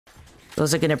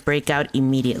Those are gonna break out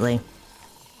immediately.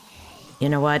 You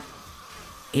know what?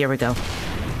 Here we go.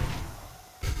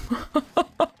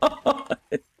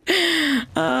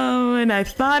 Oh, and I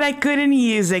thought I couldn't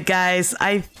use it, guys.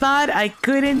 I thought I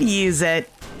couldn't use it.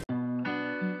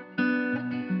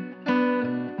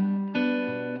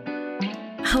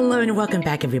 Hello and welcome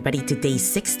back, everybody, to day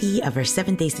 60 of our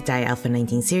 7 Days to Die Alpha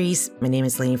 19 series. My name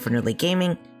is Lainey from Nerdlette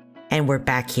Gaming, and we're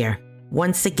back here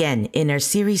once again in our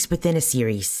series within a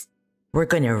series. We're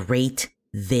gonna rate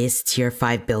this tier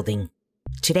 5 building.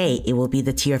 Today, it will be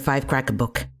the tier 5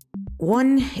 Crack-a-Book.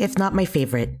 One, if not my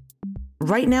favorite.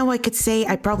 Right now, I could say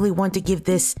I probably want to give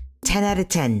this 10 out of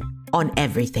 10 on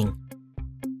everything.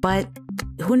 But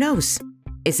who knows?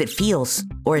 Is it feels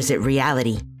or is it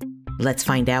reality? Let's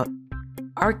find out.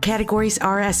 Our categories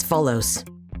are as follows: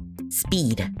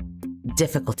 speed,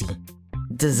 difficulty,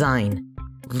 design,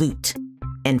 loot,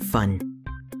 and fun.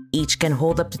 Each can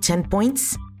hold up to 10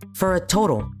 points for a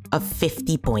total of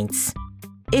 50 points.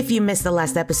 If you missed the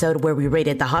last episode where we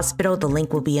rated the hospital, the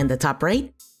link will be in the top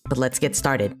right. But let's get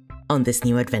started on this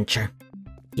new adventure.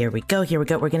 Here we go, here we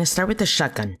go. We're gonna start with the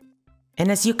shotgun. And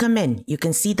as you come in, you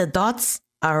can see the dots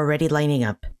are already lining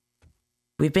up.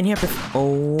 We've been here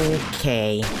before.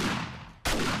 Okay.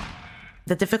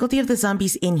 The difficulty of the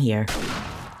zombies in here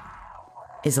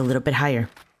is a little bit higher.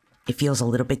 It feels a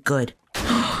little bit good.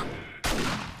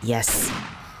 Yes.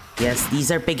 Yes,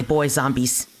 these are big boy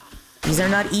zombies. These are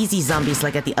not easy zombies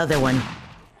like at the other one.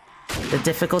 The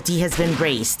difficulty has been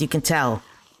raised, you can tell.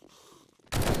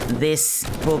 This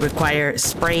will require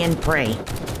spray and pray.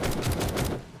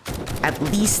 At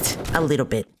least a little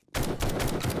bit.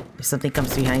 If something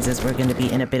comes behind us, we're gonna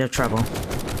be in a bit of trouble.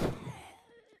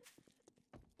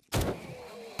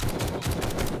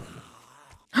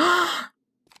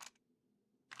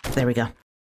 There we go.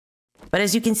 But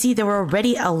as you can see, there were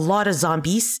already a lot of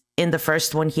zombies in the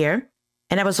first one here.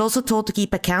 And I was also told to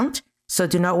keep a count. So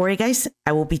do not worry, guys.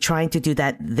 I will be trying to do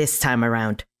that this time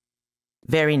around.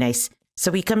 Very nice.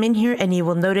 So we come in here and you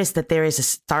will notice that there is a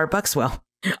Starbucks, well,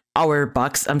 our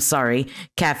Bucks, I'm sorry,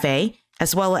 cafe,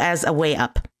 as well as a way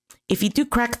up. If you do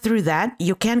crack through that,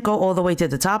 you can't go all the way to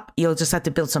the top. You'll just have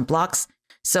to build some blocks.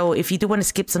 So if you do want to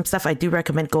skip some stuff, I do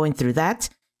recommend going through that.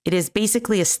 It is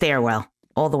basically a stairwell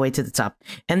all the way to the top.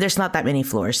 And there's not that many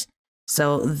floors.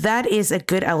 So that is a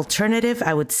good alternative,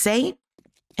 I would say.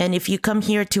 And if you come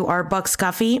here to our Bucks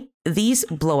Coffee, these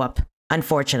blow up,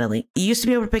 unfortunately. You used to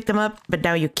be able to pick them up, but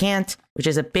now you can't, which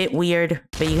is a bit weird,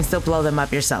 but you can still blow them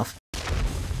up yourself.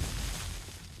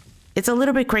 It's a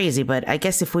little bit crazy, but I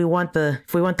guess if we want the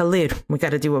loot, we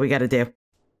gotta do what we gotta do.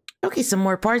 Okay, some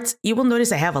more parts. You will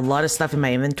notice I have a lot of stuff in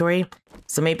my inventory,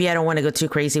 so maybe I don't want to go too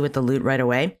crazy with the loot right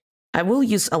away. I will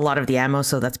use a lot of the ammo,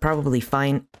 so that's probably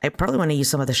fine. I probably want to use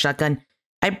some of the shotgun.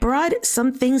 I brought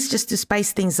some things just to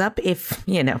spice things up if,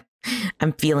 you know,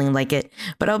 I'm feeling like it.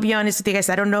 But I'll be honest with you guys,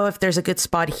 I don't know if there's a good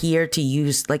spot here to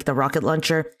use, like, the rocket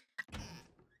launcher.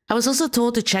 I was also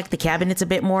told to check the cabinets a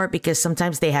bit more because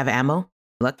sometimes they have ammo.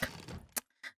 Look,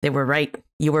 they were right.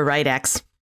 You were right, Axe.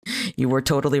 You were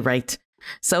totally right.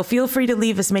 So feel free to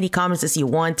leave as many comments as you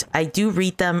want. I do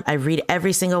read them. I read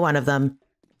every single one of them.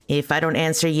 If I don't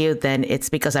answer you, then it's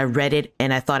because I read it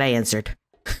and I thought I answered.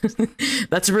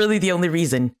 That's really the only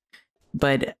reason.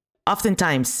 But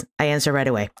oftentimes, I answer right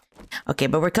away. Okay,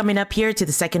 but we're coming up here to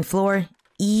the second floor.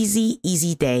 Easy,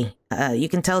 easy day. You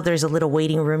can tell there's a little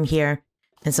waiting room here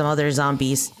and some other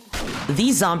zombies.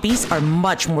 These zombies are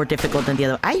much more difficult than the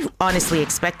other. I honestly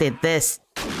expected this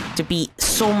to be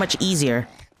so much easier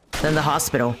than the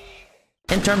hospital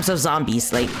in terms of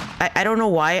zombies. Like, I don't know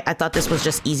why I thought this was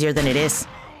just easier than it is.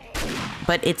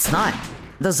 But it's not.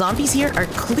 The zombies here are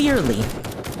clearly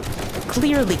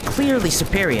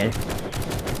superior.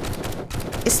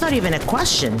 It's not even a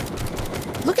question.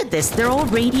 Look at this. They're all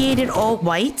radiated, all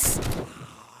whites.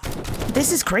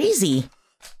 This is crazy.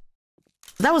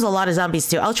 That was a lot of zombies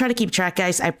too. I'll try to keep track,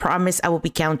 guys. I promise I will be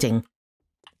counting.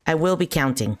 I will be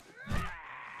counting.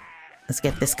 Let's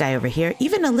get this guy over here.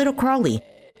 Even a little crawly.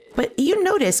 But you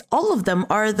notice all of them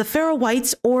are the feral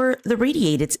whites or the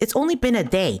radiated. It's only been a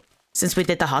day since we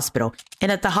did the hospital.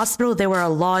 And at the hospital, there were a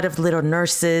lot of little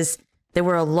nurses. There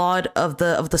were a lot of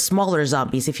the smaller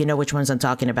zombies, if you know which ones I'm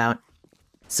talking about.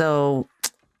 So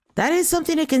that is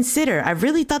something to consider. I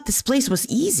really thought this place was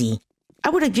easy. I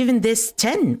would have given this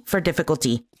 10 for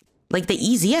difficulty, like the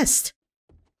easiest.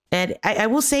 And I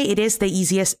will say it is the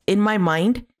easiest in my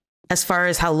mind as far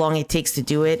as how long it takes to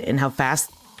do it and how fast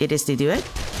it is to do it.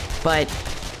 But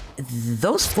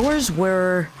those floors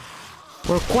were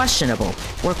questionable.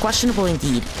 Were questionable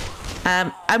indeed.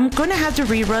 I'm gonna have to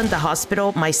rerun the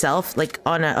hospital myself, like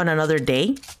on another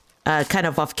day, kind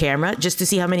of off camera, just to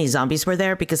see how many zombies were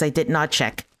there, because I did not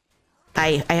check.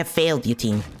 I have failed you,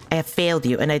 team. I have failed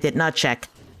you, and I did not check.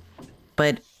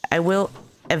 But I will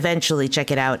eventually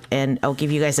check it out, and I'll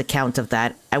give you guys a count of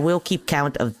that. I will keep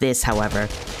count of this, however.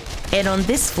 And on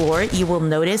this floor, you will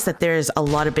notice that there's a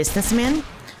lot of businessmen.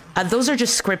 Those are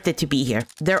just scripted to be here.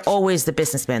 They're always the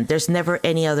businessmen. There's never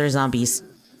any other zombies.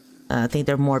 I think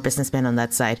there are more businessmen on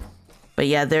that side. But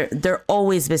yeah, they're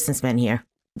always businessmen here.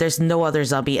 There's no other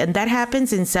zombie. And that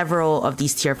happens in several of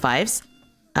these tier 5s.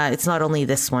 It's not only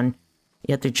this one.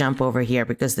 You have to jump over here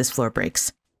because this floor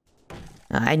breaks.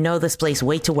 I know this place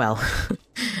way too well.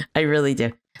 I really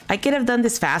do. I could have done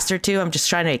this faster too. I'm just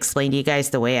trying to explain to you guys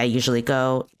the way I usually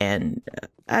go. And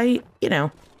I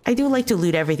do like to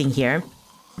loot everything here.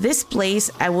 This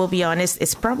place, I will be honest,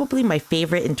 is probably my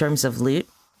favorite in terms of loot.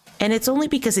 And it's only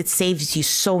because it saves you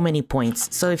so many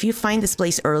points. So if you find this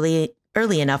place early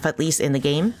enough, at least in the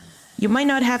game, you might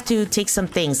not have to take some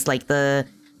things like the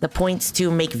points to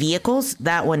make vehicles.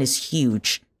 That one is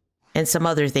huge. And some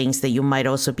other things that you might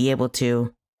also be able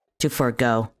to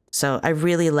forego. So I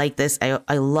really like this.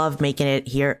 I love making it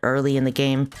here early in the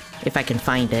game, if I can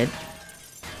find it.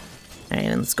 All right,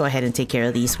 and let's go ahead and take care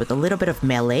of these with a little bit of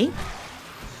melee.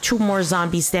 2 more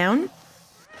zombies down.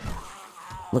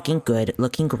 Looking good,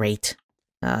 looking great.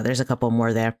 There's a couple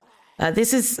more there.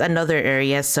 This is another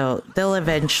area, so they'll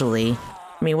eventually...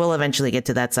 I mean, we'll eventually get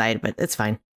to that side, but it's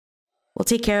fine. We'll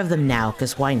take care of them now,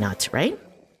 because why not, right?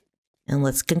 And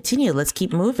let's continue. Let's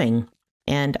keep moving.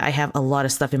 And I have a lot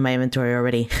of stuff in my inventory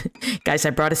already. Guys,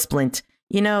 I brought a splint.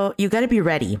 You know, you gotta be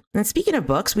ready. And speaking of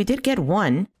books, we did get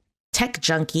one. Tech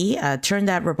Junkie. Turn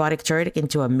that robotic turret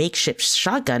into a makeshift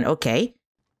shotgun. Okay.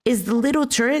 Is the little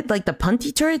turret, like the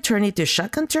punty turret, turned into a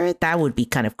shotgun turret? That would be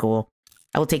kind of cool.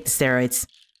 I will take the steroids.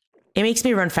 It makes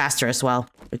me run faster as well,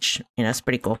 which, you know, is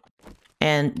pretty cool.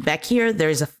 And back here,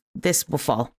 there's this will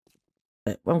fall.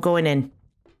 But I'm going in.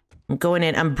 I'm going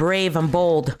in. I'm brave. I'm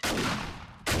bold.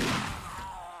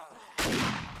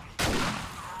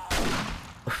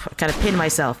 Oof, I kind of pinned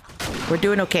myself. We're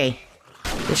doing okay.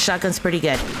 This shotgun's pretty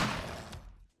good.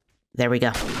 There we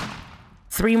go.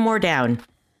 3 more down.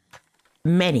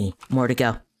 Many more to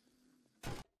go.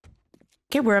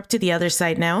 Okay, we're up to the other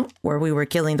side now, where we were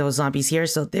killing those zombies here.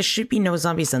 So there should be no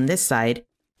zombies on this side,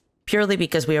 purely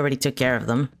because we already took care of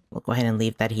them. We'll go ahead and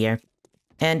leave that here.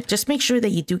 And just make sure that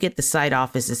you do get the side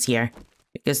offices here,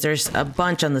 because there's a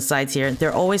bunch on the sides here.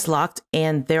 They're always locked,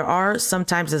 and there are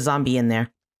sometimes a zombie in there.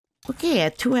 Okay,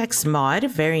 a 2x mod.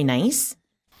 Very nice.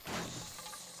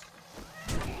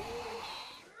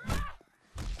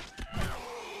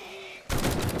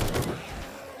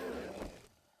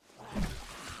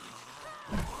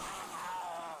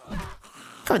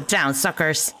 Go down,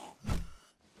 suckers.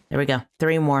 There we go.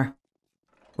 3 more.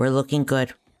 We're looking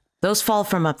good. Those fall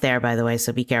from up there, by the way,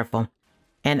 so be careful.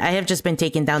 And I have just been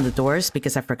taking down the doors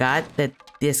because I forgot that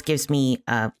this gives me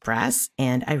brass,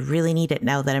 and I really need it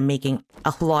now that I'm making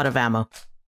a lot of ammo.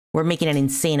 We're making an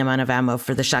insane amount of ammo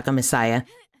for the Shotgun Messiah.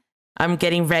 I'm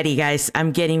getting ready, guys.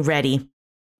 I'm getting ready.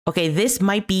 Okay, this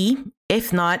might be,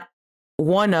 if not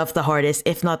one of the hardest,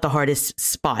 if not the hardest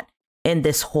spot in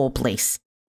this whole place.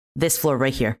 This floor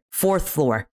right here. 4th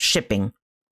floor. Shipping.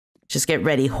 Just get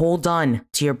ready. Hold on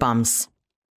to your bums,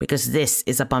 because this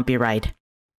is a bumpy ride.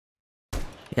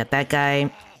 We got that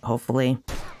guy. Hopefully.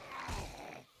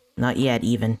 Not yet,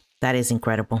 even. That is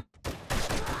incredible.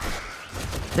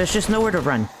 There's just nowhere to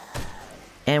run.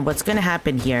 And what's going to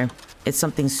happen here is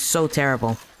something so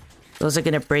terrible. Those are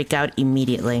going to break out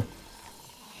immediately.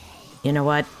 You know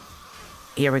what?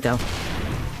 Here we go.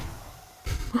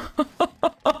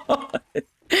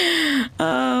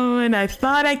 Oh, and I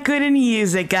thought I couldn't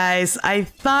use it, guys. I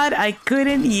thought I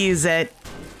couldn't use it.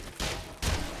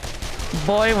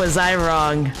 Boy, was I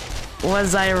wrong.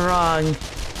 Was I wrong.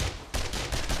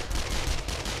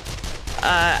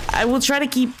 I will try to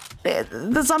keep...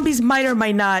 The zombies might or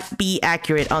might not be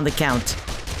accurate on the count,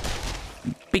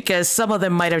 because some of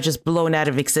them might have just blown out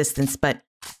of existence, but...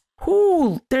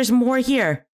 Whoo! There's more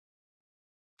here.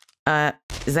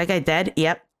 Is that guy dead?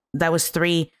 Yep. That was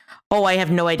 3. Oh, I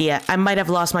have no idea. I might have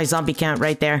lost my zombie count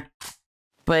right there.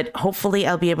 But hopefully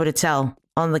I'll be able to tell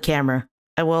on the camera.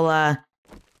 I will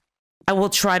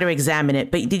try to examine it.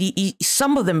 But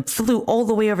some of them flew all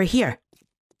the way over here.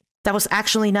 That was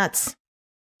actually nuts.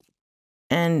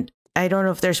 And I don't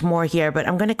know if there's more here, but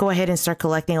I'm going to go ahead and start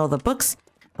collecting all the books.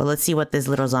 But let's see what this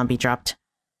little zombie dropped.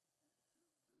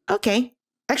 Okay.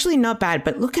 Actually, not bad,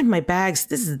 but look at my bags.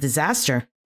 This is a disaster.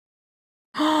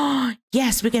 Oh,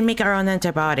 yes, we can make our own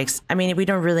antibiotics. I mean, we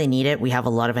don't really need it. We have a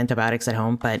lot of antibiotics at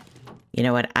home, but you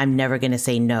know what? I'm never going to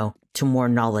say no to more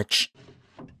knowledge.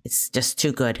 It's just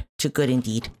too good. Too good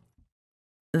indeed.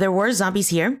 There were zombies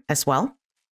here as well,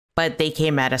 but they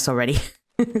came at us already.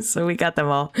 So we got them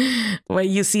all. Well,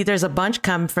 you see there's a bunch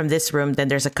come from this room. Then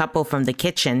there's a couple from the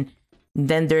kitchen.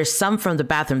 Then there's some from the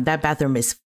bathroom. That bathroom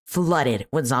is flooded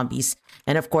with zombies.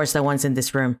 And of course, the ones in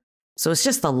this room. So it's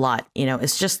just a lot, you know,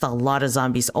 it's just a lot of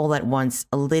zombies all at once.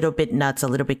 A little bit nuts, a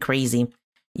little bit crazy.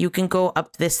 You can go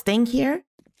up this thing here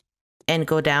and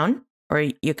go down. Or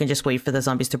you can just wait for the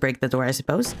zombies to break the door, I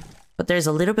suppose. But there's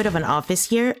a little bit of an office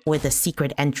here with a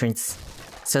secret entrance.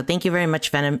 So thank you very much,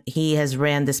 Venom. He has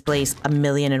ran this place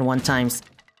 1,000,001 times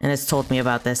and has told me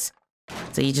about this.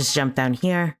 So you just jump down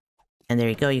here. And there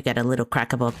you go. You get a little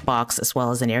crackable box as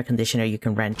well as an air conditioner you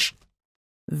can wrench.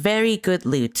 Very good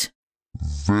loot.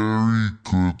 Very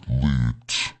good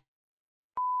loot.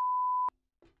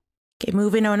 Okay,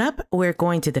 moving on up. We're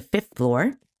going to the 5th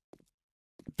floor.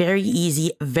 Very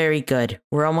easy, very good.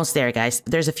 We're almost there, guys.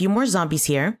 There's a few more zombies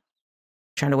here.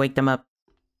 Trying to wake them up.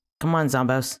 Come on,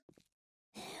 zombos.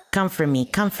 Come for me,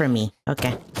 come for me.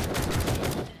 Okay.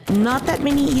 Not that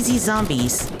many easy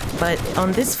zombies, but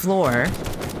on this floor,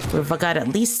 we've got at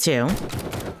least 2.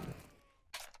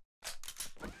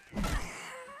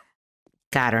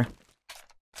 Got her.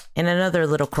 And another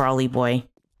little crawly boy.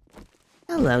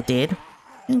 Hello, dude.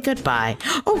 And goodbye.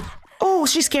 Oh,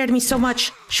 she scared me so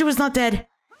much. She was not dead.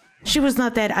 She was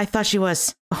not dead. I thought she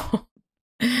was. Oh.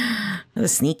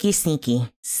 Sneaky,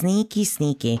 sneaky. Sneaky,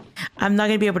 sneaky. I'm not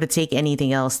going to be able to take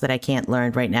anything else that I can't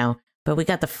learn right now. But we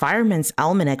got the Fireman's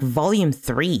Almanac Volume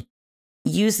 3.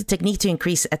 Use the technique to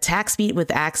increase attack speed with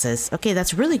axes. Okay,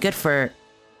 that's really good for...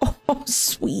 Oh,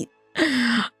 sweet.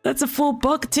 That's a full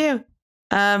book, too.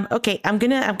 Okay, I'm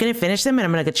gonna finish them and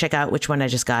I'm gonna go check out which one I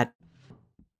just got.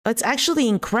 It's actually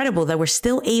incredible that we're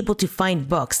still able to find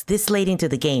books this late into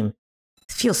the game.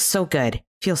 It feels so good.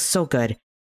 Feels so good.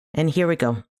 And here we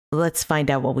go. Let's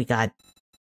find out what we got.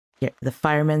 Here, the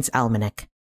Fireman's Almanac.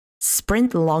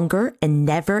 Sprint longer and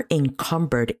never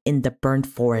encumbered in the burnt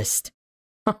forest.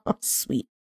 Oh, sweet.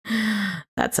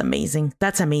 That's amazing.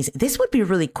 That's amazing. This would be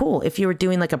really cool if you were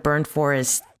doing like a burnt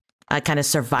forest kind of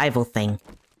survival thing.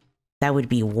 That would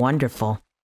be wonderful.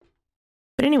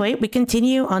 But anyway, we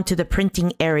continue onto the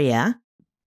printing area.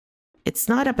 It's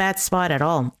not a bad spot at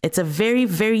all. It's a very,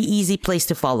 very easy place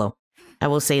to follow. I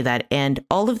will say that. And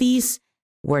all of these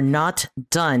were not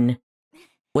done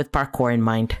with parkour in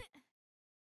mind.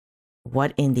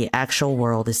 What in the actual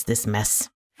world is this mess?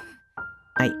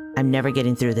 I'm never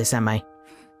getting through this, am I?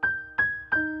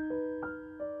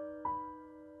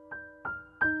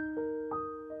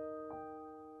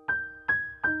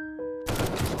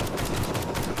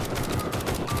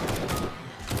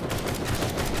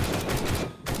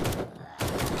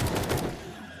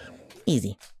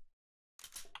 Easy.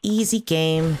 Easy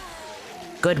game.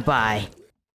 Goodbye.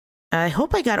 I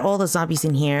hope I got all the zombies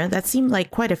in here. That seemed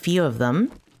like quite a few of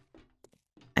them.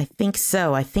 I think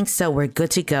so. I think so. We're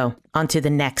good to go. On to the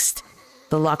next.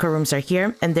 The locker rooms are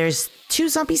here. And there's 2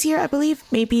 zombies here, I believe.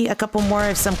 Maybe a couple more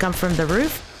if some come from the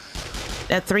roof.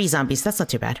 3 zombies. That's not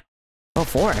too bad. Oh,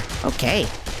 4. Okay.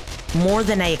 More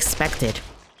than I expected.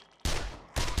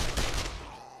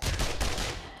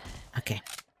 Okay.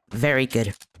 Very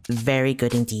good. Very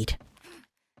good indeed.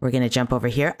 We're going to jump over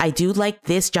here. I do like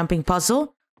this jumping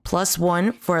puzzle.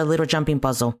 +1 for a little jumping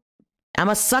puzzle. I'm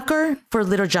a sucker for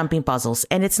little jumping puzzles.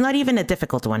 And it's not even a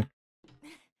difficult one.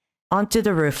 Onto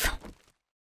the roof.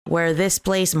 Where this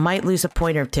place might lose a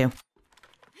point or 2.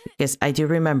 Because I do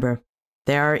remember.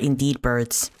 There are indeed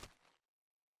birds.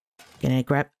 Gonna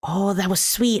grab... Oh, that was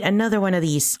sweet. Another one of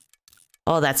these.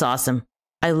 Oh, that's awesome.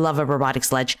 I love a robotic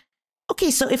sledge. Okay,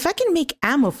 so if I can make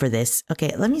ammo for this...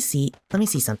 Okay, let me see. Let me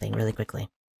see something really quickly.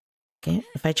 Okay,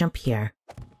 if I jump here...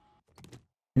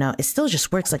 No, it still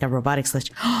just works like a robotic sledge.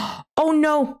 Oh,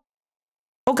 no!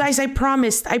 Oh, guys, I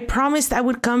promised I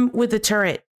would come with a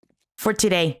turret for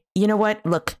today. You know what?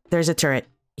 Look, there's a turret.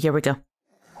 Here we go.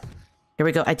 Here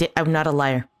we go. I'm not a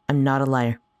liar. I'm not a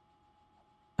liar.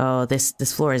 Oh, this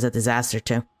floor is a disaster,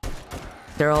 too.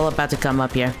 They're all about to come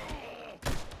up here.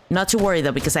 Not to worry,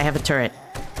 though, because I have a turret.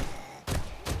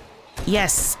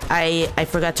 Yes, I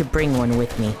forgot to bring one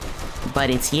with me. But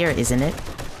it's here, isn't it?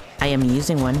 I am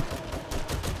using one.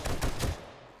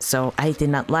 So I did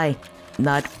not lie.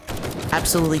 Not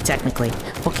absolutely technically.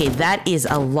 Okay, that is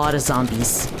a lot of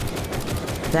zombies.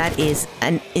 That is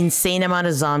an insane amount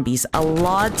of zombies. A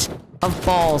lot of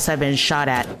balls have been shot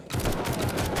at.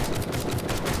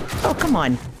 Oh, come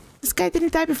on. This guy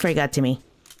didn't die before he got to me.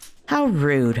 How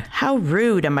rude. How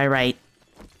rude, am I right?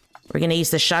 We're gonna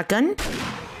use the shotgun.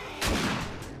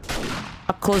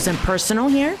 Up close and personal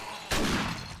here.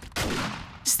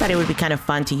 thought it would be kind of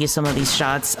fun to use some of these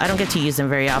shots. I don't get to use them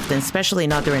very often, especially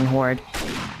not during Horde.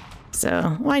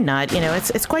 So why not? You know,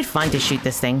 it's quite fun to shoot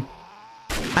this thing.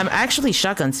 I'm actually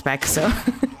shotgun spec, so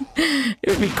it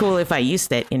would be cool if I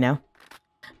used it, you know.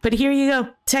 But here you go.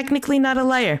 Technically not a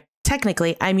liar.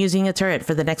 Technically, I'm using a turret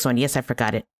for the next one. Yes, I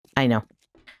forgot it. I know.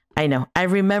 I know. I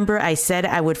remember I said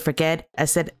I would forget. I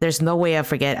said, there's no way I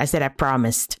forget. I said I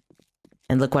promised.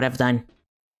 And look what I've done.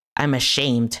 I'm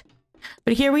ashamed.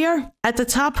 But here we are at the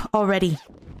top already.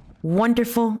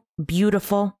 Wonderful.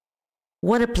 Beautiful.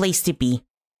 What a place to be.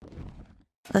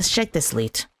 Let's check this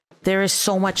loot. There is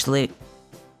so much loot.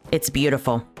 It's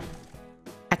beautiful.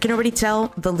 I can already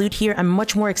tell the loot here I'm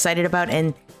much more excited about,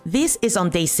 and this is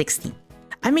on day 60.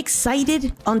 I'm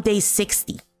excited on day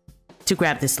 60 to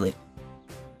grab this loot.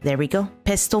 There we go.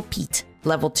 Pistol Pete,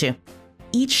 level 2.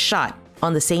 Each shot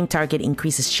on the same target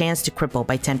increases chance to cripple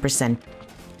by 10%.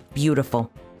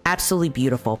 Beautiful. Absolutely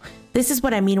beautiful. This is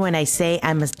what I mean when I say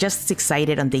I'm just as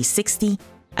excited on day 60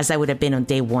 as I would have been on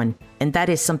day 1. And that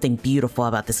is something beautiful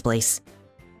about this place.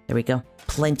 There we go.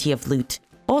 Plenty of loot.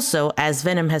 Also, as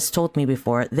Venom has told me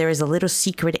before, there is a little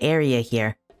secret area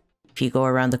here if you go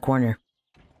around the corner.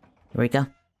 There we go.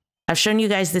 I've shown you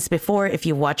guys this before if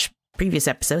you watched previous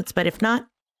episodes, but if not,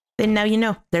 then now you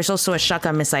know. There's also a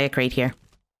Shotgun Messiah crate here.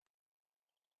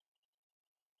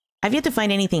 I've yet to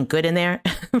find anything good in there,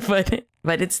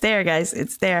 but it's there, guys.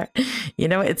 It's there. You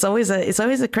know, it's always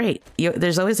a crate.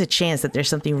 There's always a chance that there's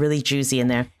something really juicy in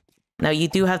there. Now, you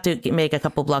do have to make a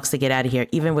couple blocks to get out of here.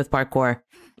 Even with parkour,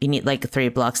 you need like 3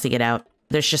 blocks to get out.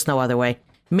 There's just no other way.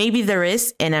 Maybe there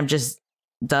is, and I'm just,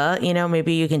 duh, you know,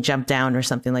 maybe you can jump down or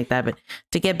something like that. But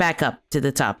to get back up to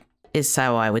the top is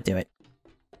how I would do it.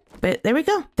 But there we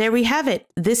go. There we have it.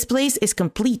 This place is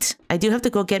complete. I do have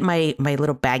to go get my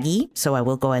little baggie, so I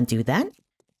will go and do that.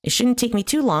 It shouldn't take me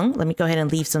too long. Let me go ahead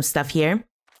and leave some stuff here.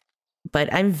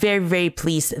 But I'm very, very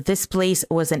pleased. This place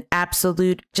was an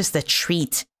absolute, just a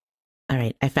treat. All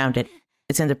right, I found it.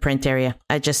 It's in the print area.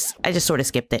 I just sort of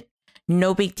skipped it.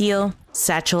 No big deal.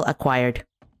 Satchel acquired.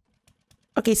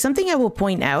 Okay, something I will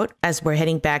point out as we're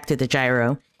heading back to the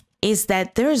gyro is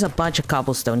that there's a bunch of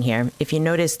cobblestone here. If you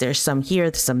notice, there's some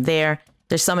here, there's some there,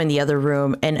 there's some in the other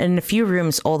room, and in a few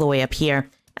rooms all the way up here,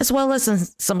 as well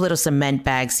as some little cement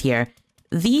bags here.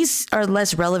 These are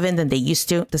less relevant than they used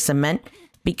to, the cement,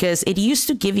 because it used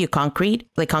to give you concrete,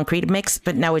 like concrete mix,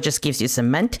 but now it just gives you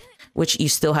cement, which you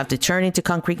still have to turn into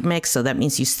concrete mix, so that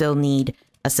means you still need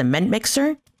a cement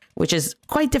mixer, which is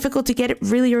quite difficult to get it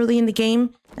really early in the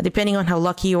game, depending on how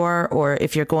lucky you are, or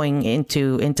if you're going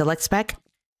into intellect spec.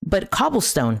 But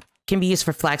cobblestone can be used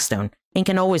for flagstone and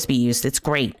can always be used. It's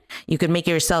great. You can make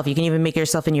it yourself. You can even make it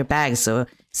yourself in your bag. So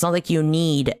it's not like you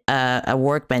need a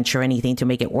workbench or anything to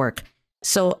make it work.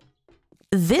 So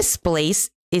this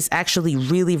place is actually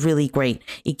really, really great.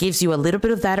 It gives you a little bit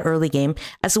of that early game,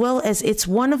 as well as it's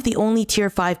one of the only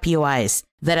tier 5 POIs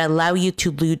that allow you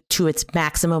to loot to its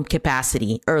maximum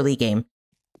capacity early game.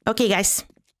 Okay, guys,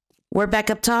 we're back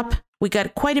up top. We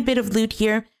got quite a bit of loot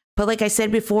here. But like I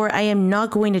said before, I am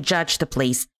not going to judge the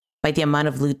place by the amount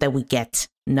of loot that we get.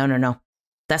 No, no, no.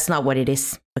 That's not what it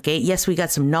is. Okay, yes, we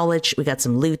got some knowledge. We got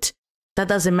some loot. That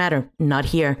doesn't matter. Not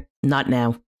here. Not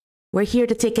now. We're here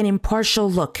to take an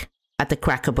impartial look at the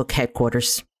Crack-a-Book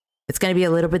headquarters. It's going to be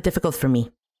a little bit difficult for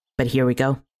me, but here we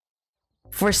go.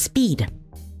 For speed,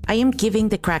 I am giving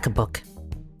the Crack-a-Book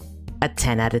a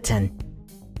 10 out of 10.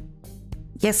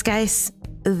 Yes, guys.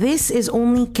 This is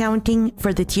only counting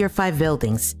for the tier 5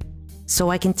 buildings,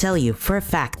 so I can tell you for a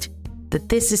fact that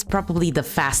this is probably the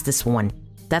fastest one.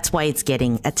 That's why it's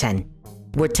getting a 10,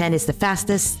 where 10 is the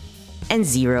fastest and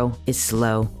 0 is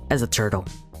slow as a turtle.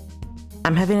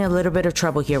 I'm having a little bit of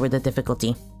trouble here with the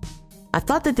difficulty. I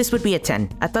thought that this would be a 10.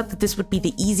 I thought that this would be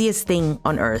the easiest thing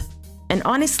on Earth. And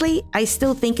honestly, I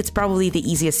still think it's probably the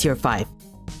easiest tier 5.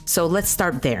 So let's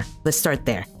start there. Let's start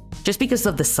there. Just because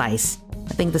of the size.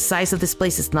 I think the size of this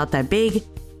place is not that big.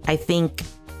 I think,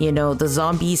 you know, the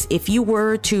zombies, if you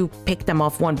were to pick them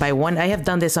off one by one, I have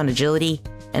done this on agility,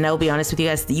 and I'll be honest with you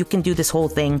guys, you can do this whole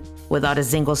thing without a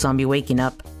single zombie waking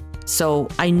up. So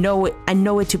I know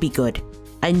it to be good.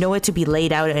 I know it to be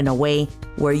laid out in a way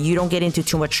where you don't get into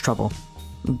too much trouble.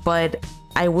 But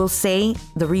I will say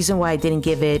the reason why I didn't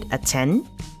give it a 10,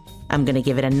 I'm gonna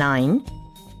give it a 9,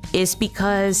 is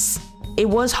because it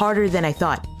was harder than I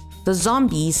thought. The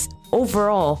zombies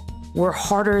overall were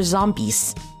harder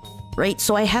zombies, right?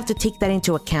 So I have to take that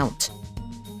into account.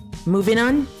 Moving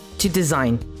on to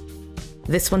design.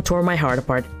 This one tore my heart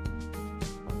apart.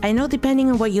 I know depending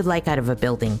on what you like out of a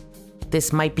building,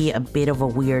 this might be a bit of a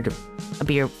weird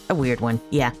one.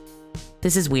 Yeah,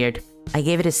 this is weird. I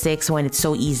gave it a 6 when it's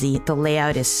so easy. The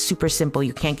layout is super simple.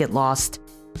 You can't get lost.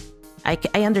 I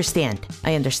understand.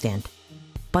 I understand.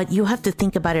 But you have to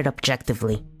think about it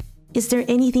objectively. Is there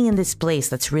anything in this place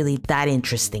that's really that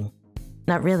interesting?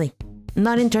 Not really.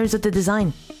 Not in terms of the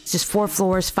design. It's just 4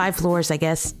 floors, 5 floors, I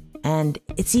guess. And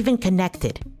it's even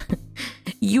connected.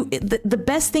 The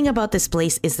best thing about this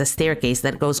place is the staircase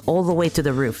that goes all the way to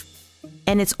the roof.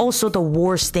 And it's also the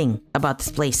worst thing about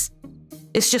this place.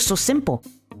 It's just so simple.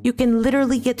 You can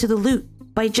literally get to the loot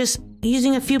by just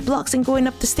using a few blocks and going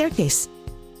up the staircase.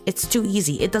 It's too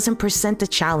easy. It doesn't present a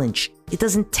challenge. It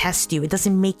doesn't test you. It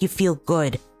doesn't make you feel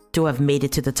good to have made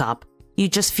it to the top. You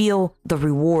just feel the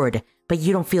reward, but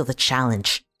you don't feel the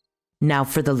challenge. Now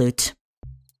for the loot.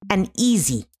 An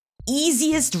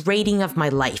easiest rating of my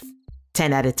life.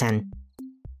 10 out of 10.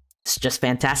 It's just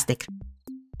fantastic.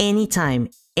 Anytime,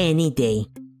 any day.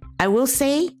 I will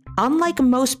say, unlike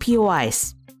most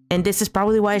POIs, and this is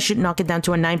probably why I should knock it down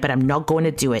to a 9, but I'm not going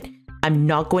to do it. I'm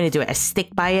not going to do it. I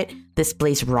stick by it. This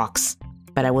place rocks.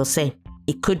 But I will say,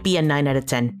 it could be a 9 out of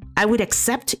 10. I would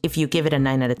accept if you give it a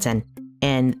 9 out of 10.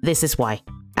 And this is why.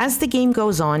 As the game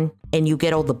goes on and you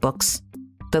get all the books,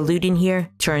 the loot in here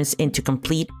turns into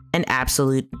complete and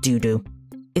absolute doo-doo.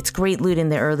 It's great loot in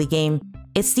the early game.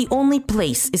 It's the only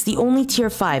place, it's the only tier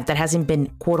 5 that hasn't been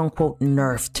quote-unquote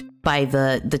nerfed by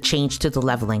the change to the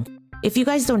leveling. If you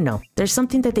guys don't know, there's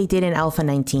something that they did in Alpha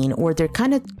 19 where they're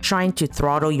kind of trying to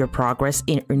throttle your progress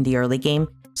in the early game.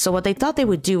 So what they thought they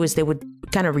would do is they would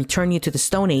kind of return you to the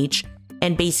Stone Age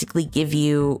and basically give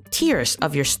you tiers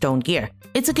of your stone gear.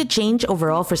 It's a good change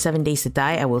overall for 7 Days to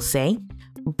Die, I will say.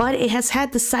 But it has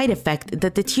had the side effect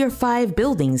that the tier 5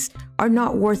 buildings are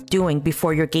not worth doing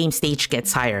before your game stage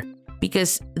gets higher.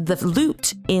 Because the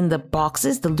loot in the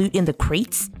boxes, the loot in the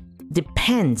crates,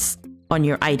 depends on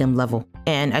your item level.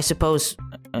 And I suppose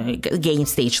game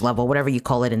stage level, whatever you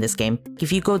call it in this game.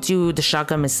 If you go to the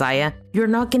Shotgun Messiah, you're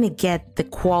not going to get the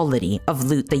quality of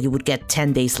loot that you would get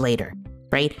 10 days later.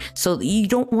 Right? So you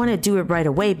don't want to do it right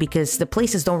away because the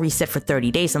places don't reset for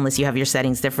 30 days unless you have your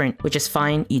settings different, which is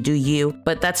fine. You do you,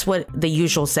 but that's what the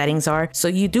usual settings are. So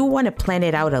you do want to plan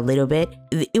it out a little bit.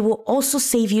 It will also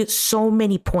save you so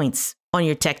many points on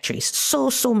your tech trees.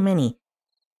 So many.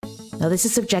 Now this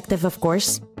is subjective, of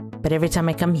course, but every time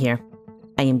I come here,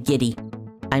 I am giddy.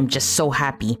 I'm just so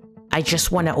happy. I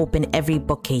just want to open every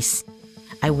bookcase.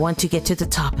 I want to get to the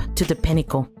top, to the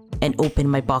pinnacle, and open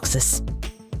my boxes.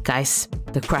 Guys,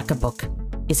 the Cracker Book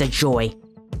is a joy.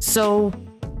 So,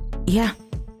 yeah,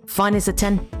 fun is a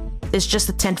 10. It's just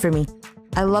a 10 for me.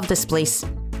 I love this place.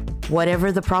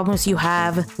 Whatever the problems you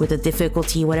have with the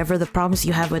difficulty, whatever the problems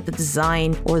you have with the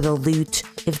design or the loot,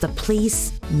 if the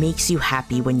place makes you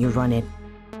happy when you run it,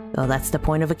 well, that's the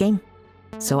point of a game.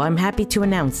 So I'm happy to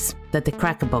announce that the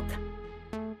Cracker Book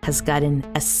has gotten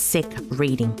a sick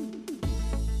rating.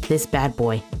 This bad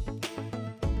boy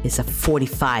is a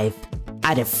 45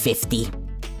 out of 50.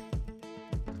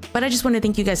 But I just want to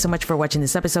thank you guys so much for watching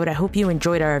this episode. I hope you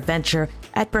enjoyed our adventure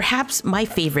at perhaps my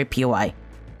favorite POI.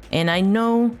 And I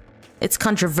know it's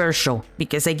controversial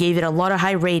because I gave it a lot of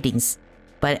high ratings,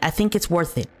 but I think it's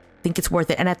worth it.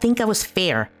 And I think I was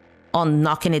fair on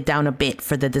knocking it down a bit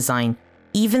for the design,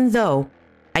 even though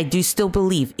I do still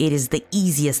believe it is the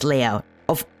easiest layout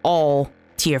of all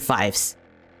tier 5s.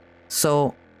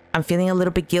 So I'm feeling a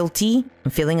little bit guilty.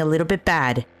 I'm feeling a little bit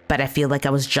bad. But I feel like I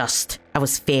was just, I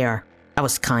was fair, I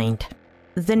was kind.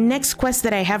 The next quest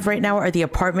that I have right now are the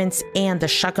apartments and the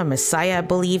Shotgun Messiah, I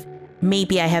believe.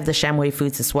 Maybe I have the Shamway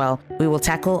foods as well. We will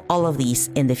tackle all of these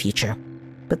in the future.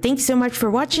 But thank you so much for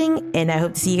watching, and I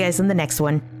hope to see you guys in the next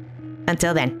one.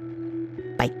 Until then.